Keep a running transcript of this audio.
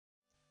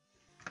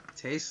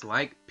Tastes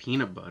like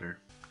peanut butter.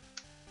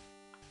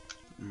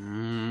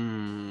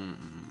 Mmm.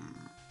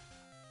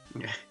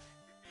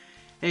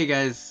 Hey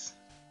guys,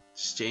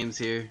 it's James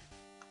here.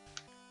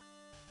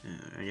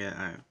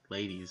 I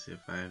ladies, if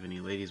I have any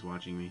ladies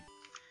watching me.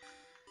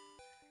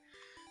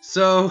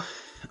 So,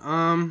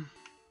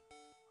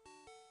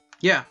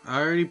 yeah,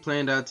 I already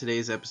planned out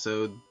today's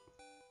episode,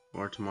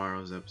 or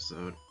tomorrow's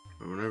episode,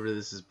 or whenever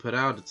this is put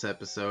out, it's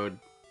episode,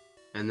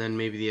 and then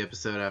maybe the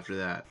episode after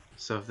that.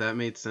 So if that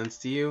made sense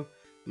to you,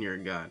 you're a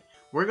god.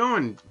 We're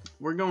going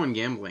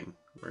gambling.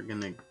 We're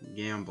gonna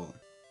gamble.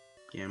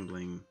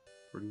 Gambling.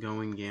 We're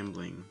going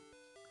gambling.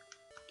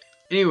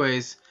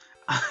 Anyways,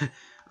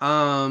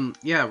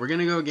 yeah, we're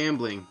gonna go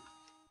gambling.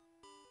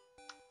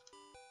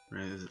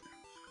 Right?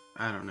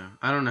 I don't know.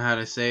 I don't know how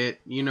to say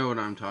it. You know what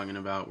I'm talking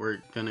about. We're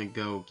gonna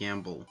go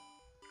gamble.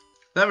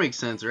 That makes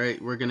sense,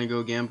 right? We're gonna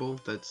go gamble.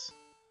 It's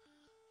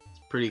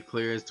pretty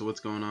clear as to what's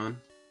going on.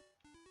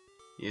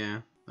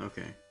 Yeah.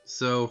 Okay.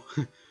 So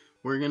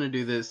we're gonna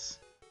do this.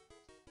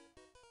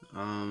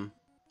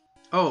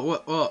 Oh,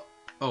 what? Well,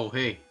 oh,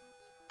 hey.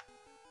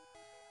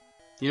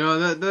 You know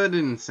that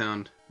didn't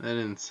sound.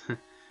 That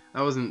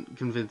wasn't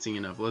convincing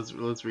enough. Let's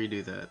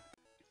redo that.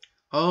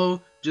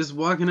 Oh, just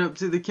walking up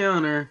to the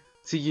counter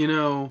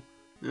to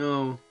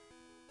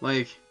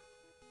like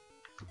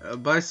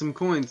buy some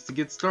coins to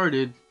get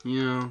started.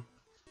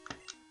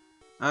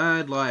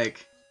 I'd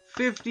like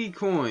 50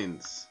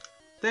 coins.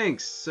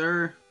 Thanks,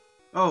 sir.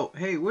 Oh,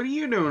 hey, what are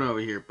you doing over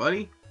here,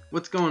 buddy?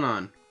 What's going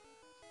on?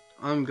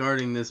 I'm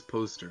guarding this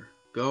poster.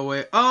 Go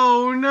away.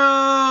 Oh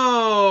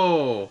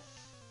no!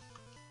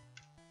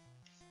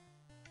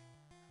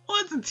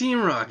 What's the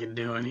Team Rocket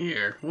doing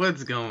here?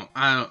 What's going?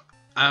 I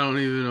don't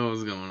even know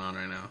what's going on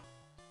right now.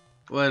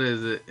 What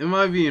is it? Am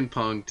I being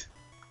punked?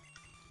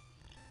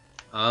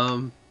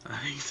 I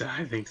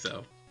think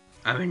so.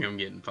 I think I'm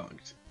getting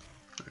punked.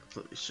 I'm not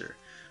completely sure.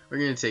 We're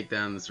gonna take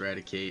down this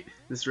Raticate.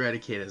 This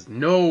Raticate has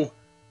no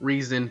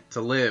reason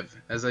to live.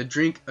 As I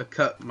drink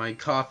my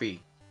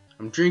coffee.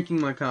 I'm drinking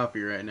my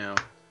coffee right now.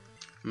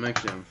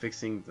 I'm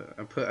fixing the.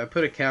 I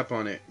put a cap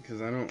on it because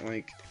I don't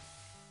like.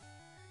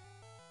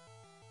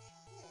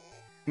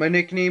 My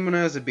nickname when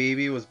I was a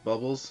baby was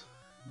Bubbles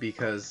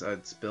because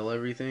I'd spill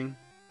everything.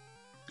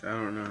 I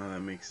don't know how that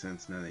makes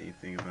sense now that you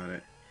think about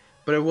it.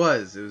 But it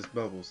was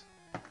Bubbles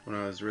when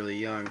I was really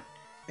young.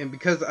 And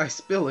because I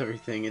spill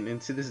everything,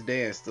 and to this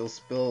day I still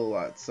spill a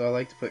lot, so I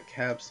like to put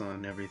caps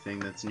on everything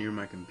that's near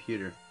my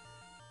computer.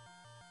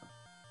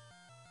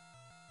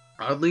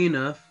 Oddly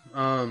enough,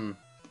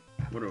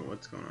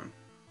 what's going on?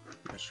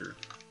 Not sure.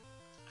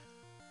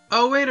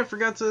 Oh wait, I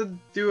forgot to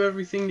do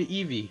everything to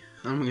Eevee.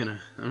 I'm gonna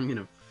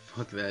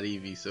fuck that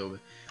Eevee so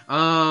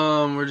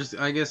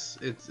I guess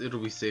it'll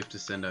be safe to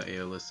send out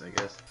Aeolus, I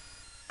guess.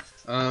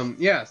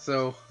 Yeah,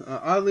 so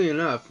oddly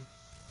enough,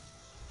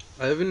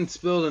 I haven't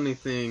spilled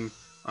anything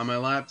on my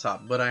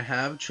laptop, but I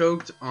have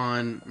choked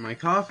on my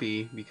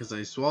coffee because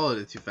I swallowed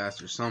it too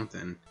fast or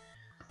something.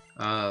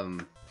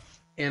 And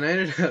I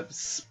ended up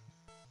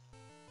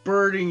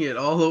spurting it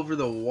all over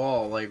the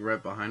wall, like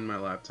right behind my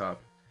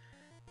laptop.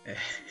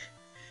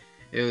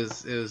 It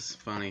was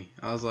funny.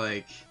 I was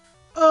like,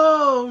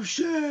 oh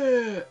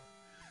shit!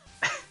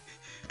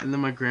 And then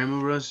my grandma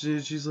rushed in.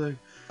 She's like,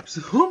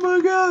 oh my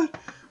god,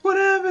 what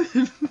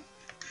happened?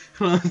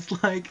 And I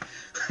was like,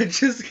 I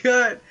just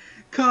got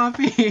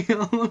coffee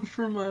all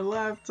over my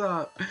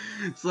laptop.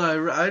 So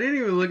I didn't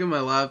even look at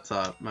my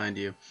laptop, mind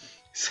you.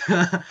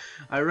 So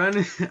I run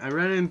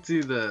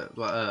into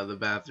the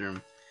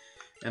bathroom,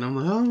 and I'm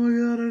like, oh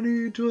my god, I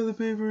need toilet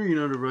paper,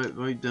 to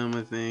write down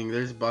my thing.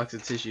 There's a box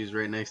of tissues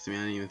right next to me. I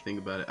didn't even think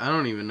about it. I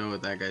don't even know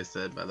what that guy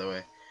said, by the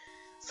way.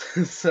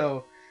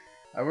 So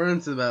I run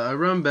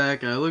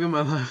back and I look at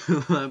my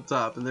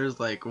laptop, and there's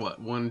like,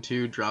 what,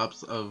 1-2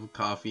 drops of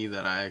coffee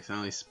that I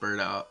accidentally spurred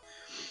out.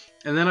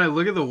 And then I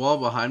look at the wall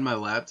behind my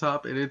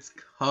laptop, and it's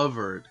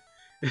covered.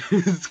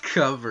 It's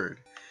covered.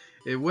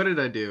 What did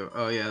I do?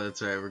 Oh yeah,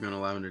 that's right, we're going to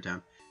Lavender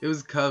Town. It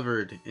was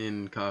covered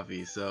in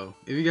coffee, so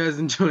if you guys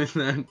enjoyed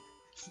that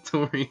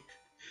story,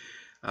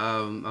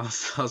 I'll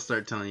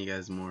start telling you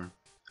guys more.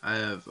 I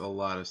have a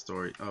lot of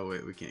story. Oh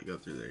wait, we can't go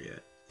through there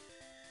yet.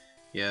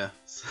 Yeah,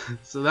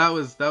 so that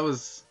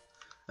was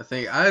I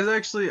think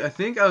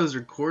I was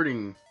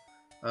recording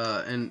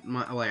and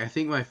I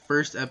think my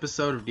first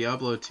episode of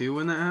Diablo 2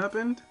 when that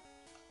happened.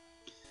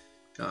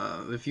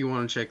 If you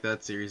want to check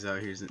that series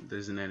out,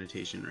 there's an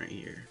annotation right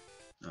here.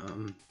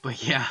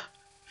 But yeah,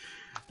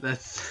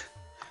 that's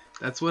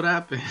what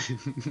happened.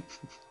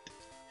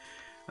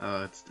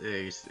 Oh,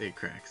 it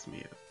cracks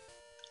me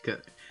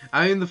up.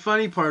 I mean, the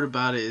funny part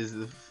about it is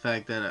the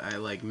fact that I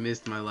like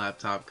missed my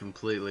laptop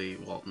completely.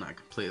 Well, not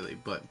completely,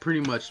 but pretty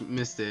much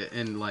missed it,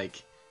 and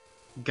like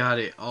got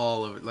it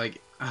all over.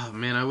 Like, oh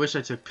man, I wish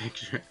I took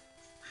pictures.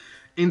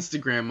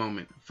 Instagram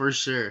moment for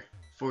sure,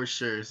 for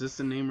sure. Is this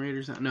the name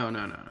Raiders? No.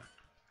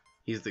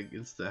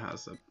 It's the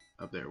house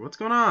up there. What's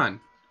going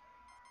on?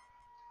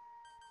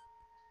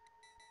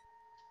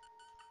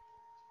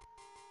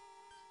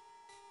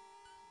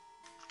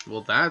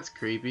 Well, that's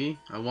creepy.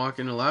 I walk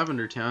into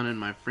Lavender Town and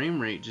my frame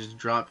rate just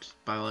dropped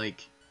by,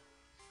 like,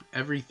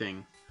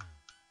 everything.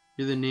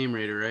 You're the name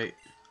raider, right?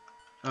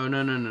 Oh,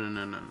 no.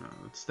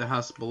 It's the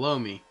house below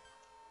me.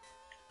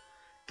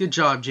 Good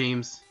job,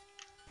 James.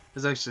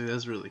 That's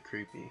really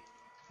creepy.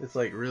 It's,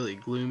 like, really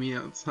gloomy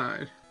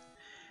outside.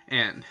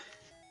 And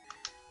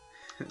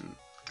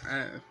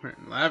we're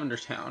in Lavender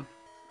Town.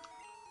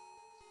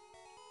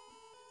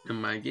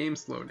 And my game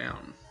slowed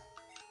down.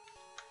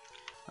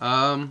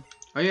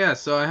 Oh yeah,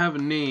 so I have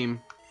a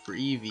name for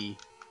Eevee.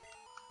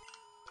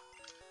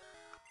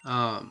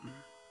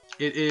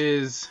 It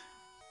is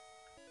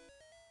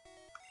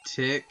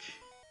Tick.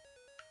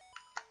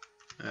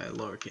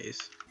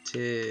 Lowercase.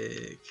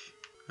 Tick.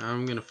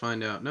 I'm gonna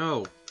find out.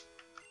 No.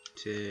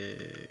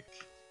 Tick.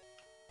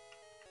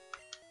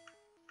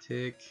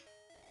 Tick.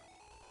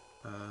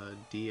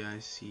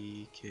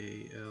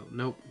 D-I-C-K-L.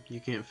 Nope, you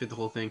can't fit the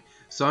whole thing.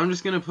 So I'm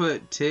just gonna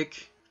put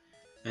Tick,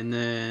 and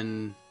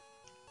then...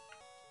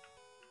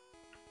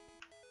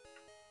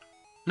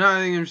 No, I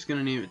think I'm just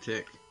gonna name it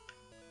Tick.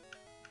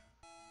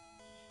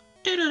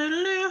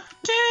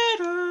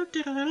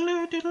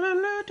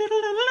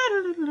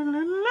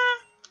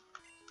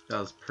 That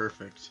was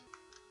perfect.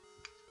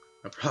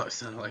 I probably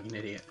sounded like an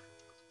idiot.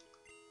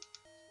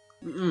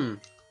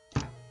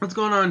 What's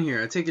going on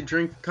here? I take a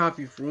drink of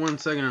coffee for 1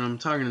 second and I'm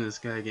talking to this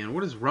guy again.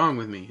 What is wrong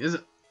with me? Is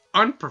it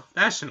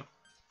unprofessional?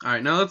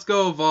 Alright, now let's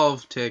go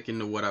evolve Tick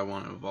into what I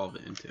want to evolve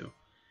it into.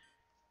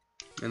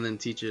 And then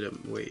teach it a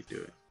way to do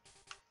it.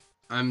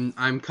 I'm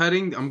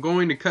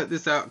going to cut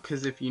this out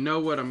because if you know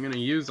what I'm going to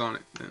use on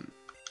it, then...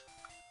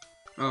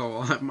 Oh,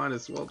 well, I might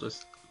as well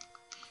just...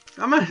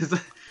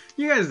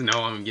 You guys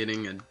know I'm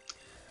getting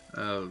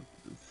a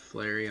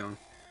Flareon.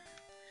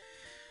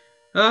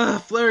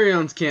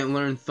 Flareons can't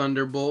learn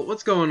Thunderbolt.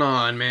 What's going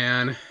on,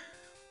 man?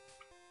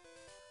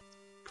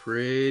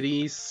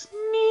 Pretty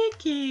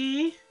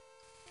sneaky.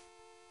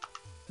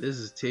 This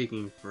is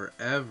taking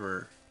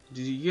forever.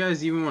 Do you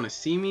guys even want to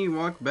see me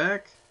walk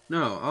back?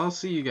 No, I'll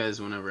see you guys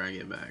whenever I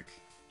get back.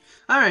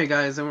 Alright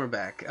guys, and we're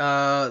back.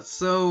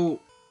 So,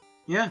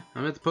 yeah,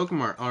 I'm at the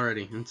Pokemart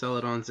already in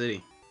Celadon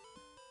City.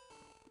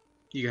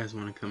 You guys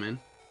want to come in?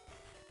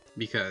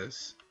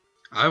 Because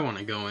I want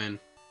to go in.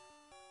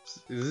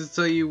 Does this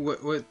tell you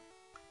what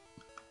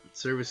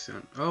service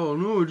center? Oh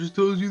no, it just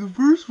tells you the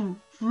first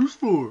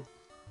floor.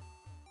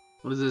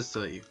 What does this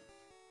tell you?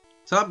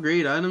 Top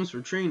grade items for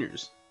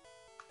trainers.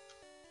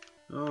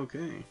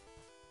 Okay.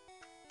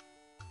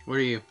 What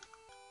are you?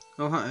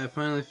 Oh hi, I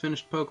finally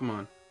finished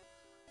Pokemon.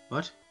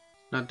 What?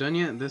 Not done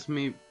yet? This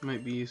might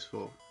be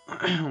useful.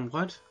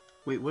 What?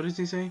 Wait, what does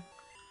he say?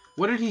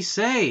 What did he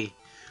say?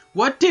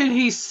 What did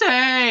he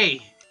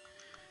say?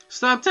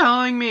 Stop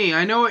telling me!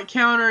 I know what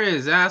counter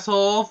is,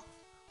 asshole!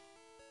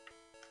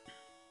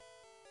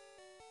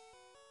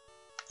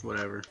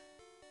 Whatever.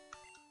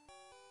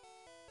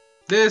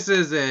 This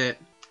is it!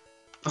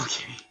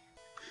 Okay.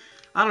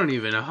 I don't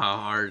even know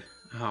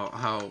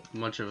how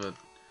much of a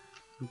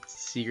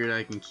secret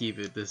I can keep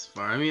it this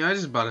far. I mean, I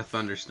just bought a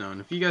Thunderstone.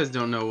 If you guys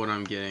don't know what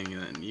I'm getting,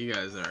 then you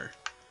guys are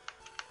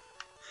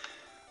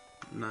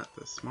not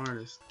the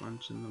smartest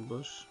bunch in the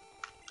bush.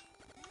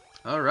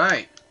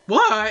 Alright.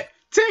 What?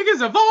 Tick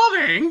is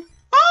evolving!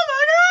 Oh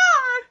my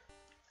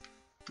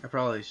god! I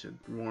probably should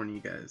warn you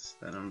guys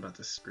that I'm about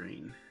to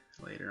scream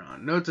later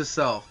on. Note to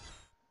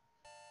self.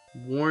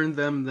 Warn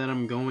them that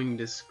I'm going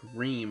to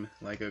scream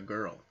like a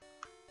girl.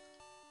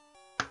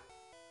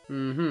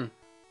 Now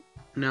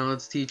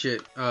let's teach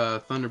it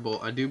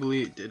Thunderbolt. I do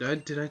believe... Did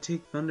I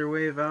take Thunder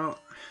Wave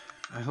out?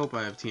 I hope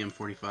I have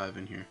TM45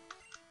 in here.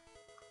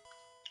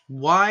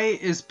 Why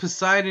is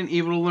Poseidon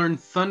able to learn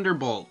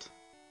Thunderbolt?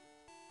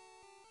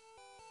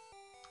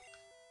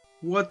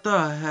 What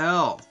the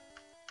hell?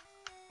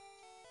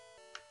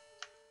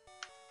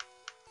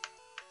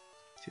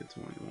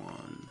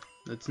 TM21.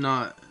 That's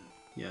not...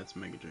 Yeah, it's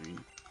Mega Drain.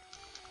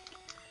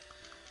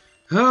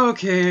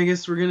 Okay, I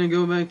guess we're gonna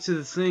go back to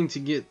the thing to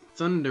get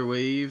Thunder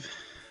Wave.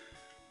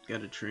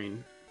 Gotta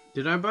train.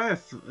 Did I buy a...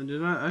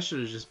 I should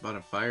have just bought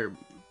a fire...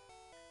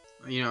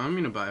 You know, I'm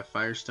gonna buy a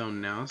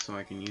Firestone now so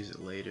I can use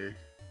it later.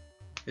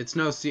 It's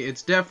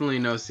definitely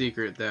no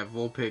secret that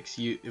Vulpix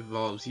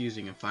evolves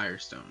using a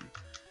Firestone.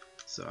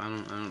 So I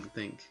don't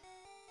think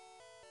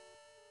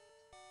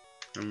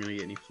I'm gonna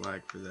get any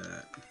flag for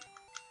that.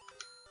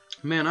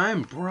 Man, I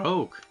am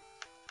broke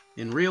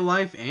in real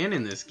life and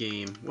in this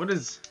game. What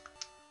is?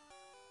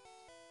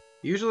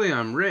 Usually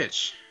I'm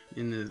rich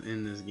in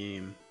this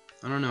game.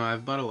 I don't know.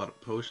 I've bought a lot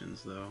of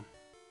potions though,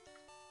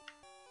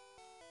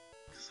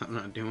 'cause I'm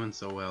not doing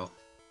so well.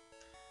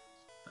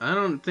 I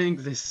don't think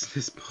this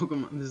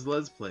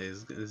Let's Play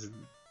has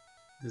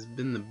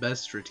been the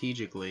best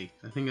strategically.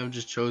 I think I've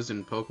just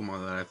chosen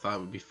Pokemon that I thought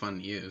would be fun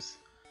to use.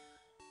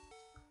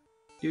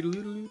 I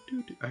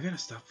gotta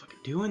stop fucking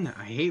doing that.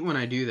 I hate when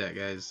I do that,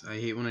 guys. I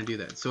hate when I do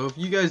that. So if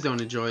you guys don't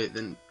enjoy it,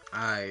 then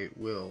I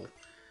will.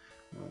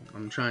 Well,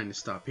 I'm trying to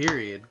stop,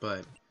 period.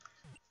 But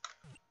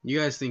you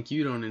guys think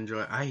you don't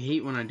enjoy it. I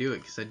hate when I do it,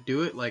 because I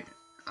do it like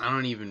I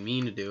don't even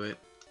mean to do it.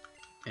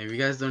 If you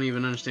guys don't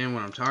even understand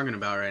what I'm talking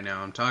about right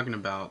now, I'm talking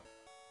about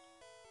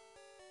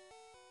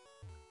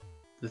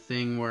the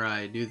thing where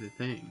I do the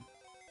thing.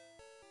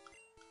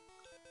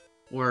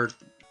 Or,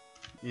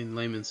 in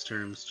layman's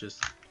terms,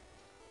 just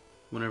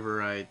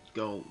whenever I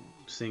go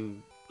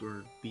sing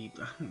or beat,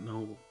 I don't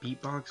know,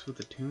 beatbox with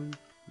a tune?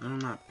 I'm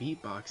not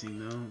beatboxing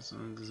though, so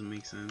it doesn't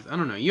make sense. I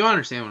don't know, you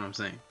understand what I'm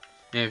saying.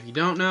 And if you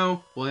don't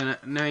know, well then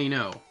now you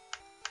know.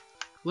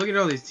 Look at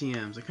all these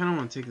TMs, I kinda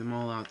wanna take them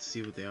all out to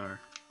see what they are.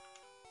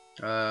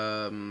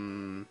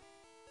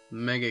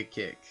 Mega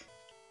kick.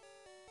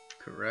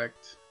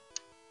 Correct.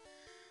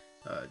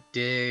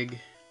 Dig.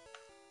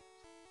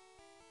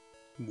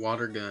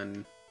 Water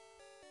gun.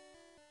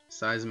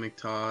 Seismic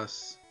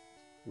toss.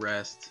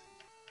 Rest.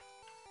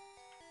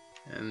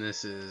 And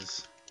this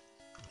is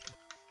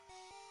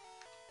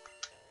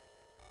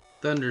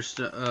Thunder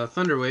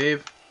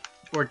Wave,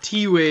 or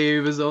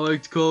T-Wave as I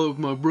like to call it with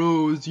my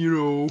bros, you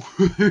know.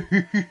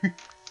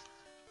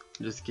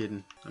 Just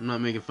kidding. I'm not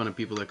making fun of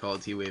people that call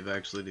it T-Wave. I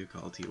actually do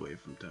call it T-Wave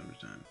from time to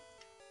time.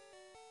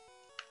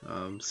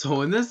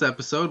 So in this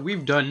episode,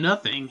 we've done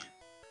nothing.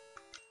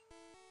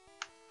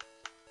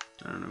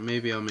 I don't know,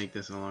 maybe I'll make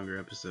this a longer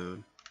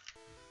episode.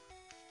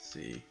 Let's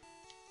see.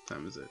 What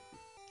time is it?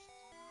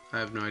 I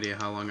have no idea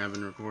how long I've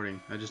been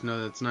recording. I just know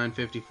that it's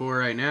 9:54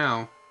 right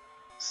now.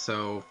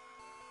 So,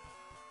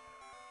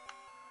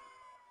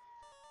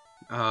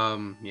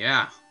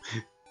 yeah.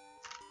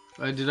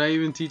 Did I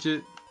even teach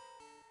it?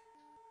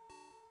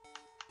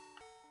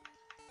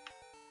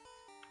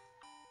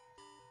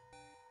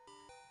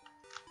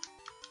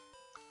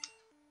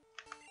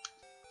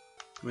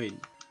 Wait.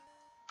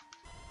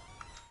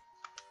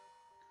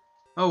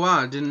 Oh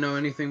wow, I didn't know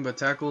anything but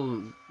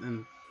tackle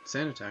and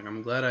sand attack.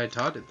 I'm glad I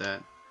taught it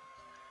that.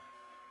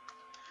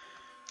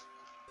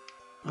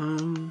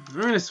 I'm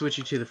gonna switch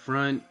you to the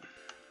front.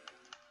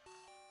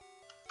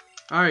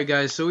 Alright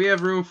guys, so we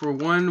have room for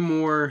one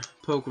more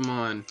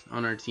Pokemon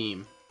on our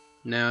team.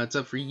 Now it's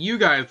up for you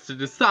guys to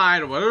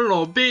decide what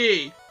it'll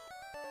be.